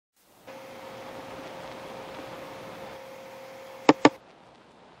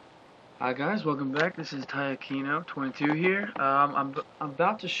Hi guys, welcome back. This is Tayakino22 here. I'm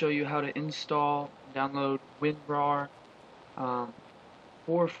about to show you how to install and download WinRAR um,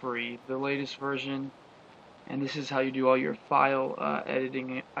 for free, the latest version, and this is how you do all your file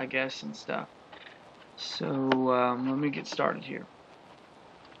editing, I guess, and stuff. So let me get started here.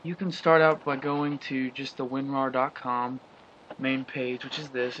 You can start out by going to just the WinRAR.com main page, which is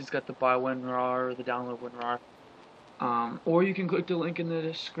this. It's got the buy WinRAR or the download WinRAR. Or you can click the link in the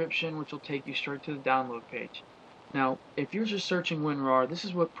description, which will take you straight to the download page. Now, if you're just searching WinRAR, this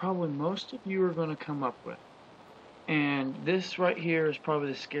is what probably most of you are going to come up with. And this right here is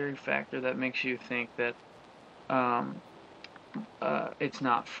probably the scary factor that makes you think that um, it's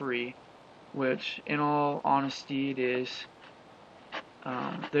not free, which, in all honesty, it is.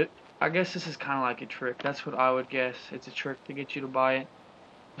 I guess this is kind of like a trick. That's what I would guess. It's a trick to get you to buy it,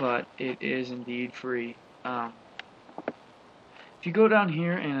 but it is indeed free. If you go down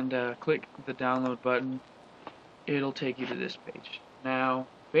here and click the download button, it'll take you to this page. Now,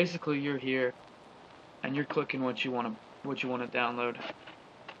 basically, you're here and you're clicking what you want to download.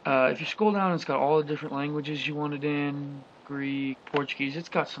 If you scroll down, it's got all the different languages you want it in: Greek, Portuguese. It's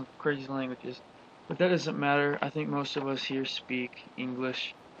got some crazy languages, but that doesn't matter. I think most of us here speak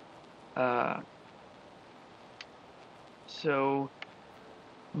English. So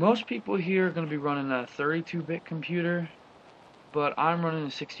most people here are going to be running a 32-bit computer, but I'm running a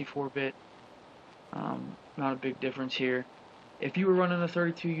 64-bit. Not a big difference here. If you were running a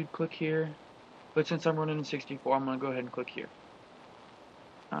 32, you'd click here, but since I'm running a 64, I'm going to go ahead and click here.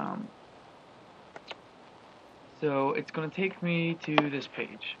 So it's going to take me to this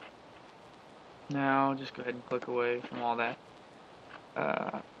page. Now just go ahead and click away from all that.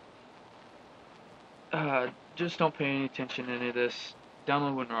 Just don't pay any attention to any of this.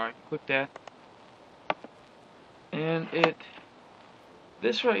 Download WinRAR. Click that, and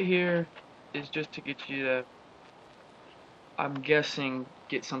this right here is just to get you to, I'm guessing,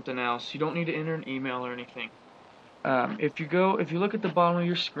 get something else. You don't need to enter an email or anything. If you look at the bottom of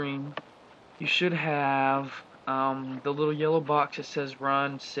your screen, you should have the little yellow box that says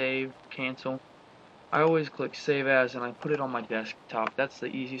run, save, cancel. I always click save as and I put it on my desktop. That's the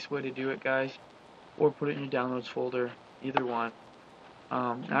easiest way to do it, guys. Or put it in your downloads folder, either one.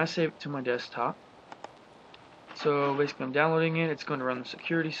 I save it to my desktop. So basically I'm downloading it. It's going to run the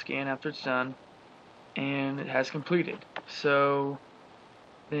security scan after it's done, and it has completed. So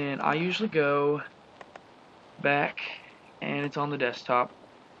then I usually go back and it's on the desktop.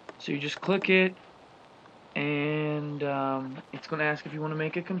 So you just click it, and it's going to ask if you want to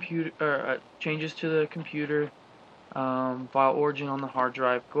make a computer or changes to the computer, file origin on the hard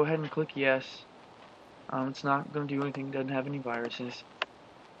drive. Go ahead and click yes. It's not going to do anything. Doesn't have any viruses.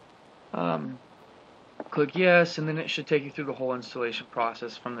 Click yes, and then it should take you through the whole installation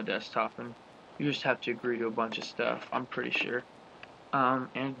process from the desktop, and you just have to agree to a bunch of stuff, I'm pretty sure.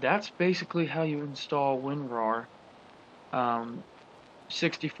 And that's basically how you install WinRAR.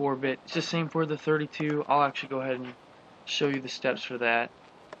 64-bit. It's the same for the 32. I'll actually go ahead and show you the steps for that.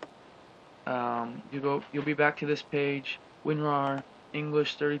 You'll be back to this page. WinRAR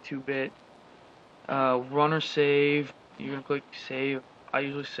English 32-bit. Run or save. You're gonna click save. I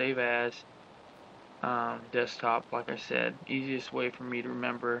usually save as desktop, like I said. Easiest way for me to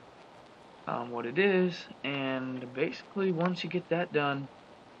remember what it is. And basically, once you get that done,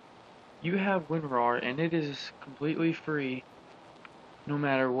 you have WinRAR, and it is completely free. No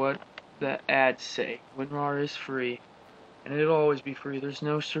matter what the ads say, WinRAR is free, and it'll always be free. There's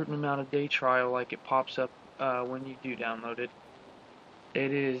no certain amount of day trial like it pops up when you do download it.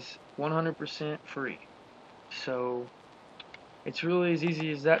 It is 100% free. So it's really as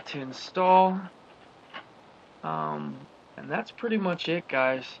easy as that to install. And that's pretty much it,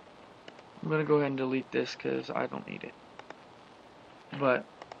 guys. I'm gonna go ahead and delete this because I don't need it. But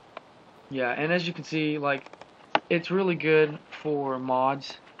yeah, and as you can see, like, it's really good for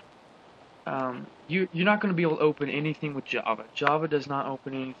mods. You're not going to be able to open anything with Java. Java does not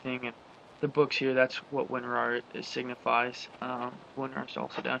open anything, and the books here, that's what WinRAR signifies. WinRAR is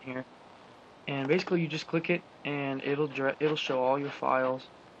also down here, and basically you just click it, and it'll show all your files.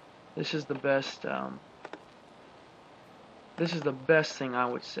 This is the best. This is the best thing I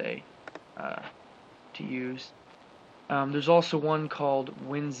would say to use. There's also one called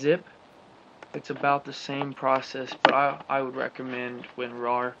WinZip. It's about the same process, but I would recommend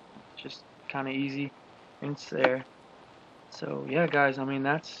WinRAR. Just kind of easy, and it's there. So yeah, guys, I mean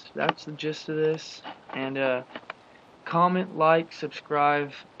that's the gist of this. And comment, like,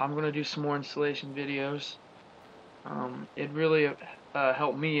 subscribe. I'm gonna do some more installation videos. It really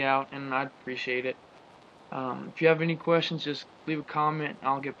helped me out, and I'd appreciate it. If you have any questions, just leave a comment and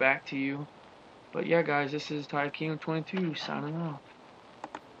I'll get back to you. But yeah, guys, this is Tide Kingdom 22 signing off.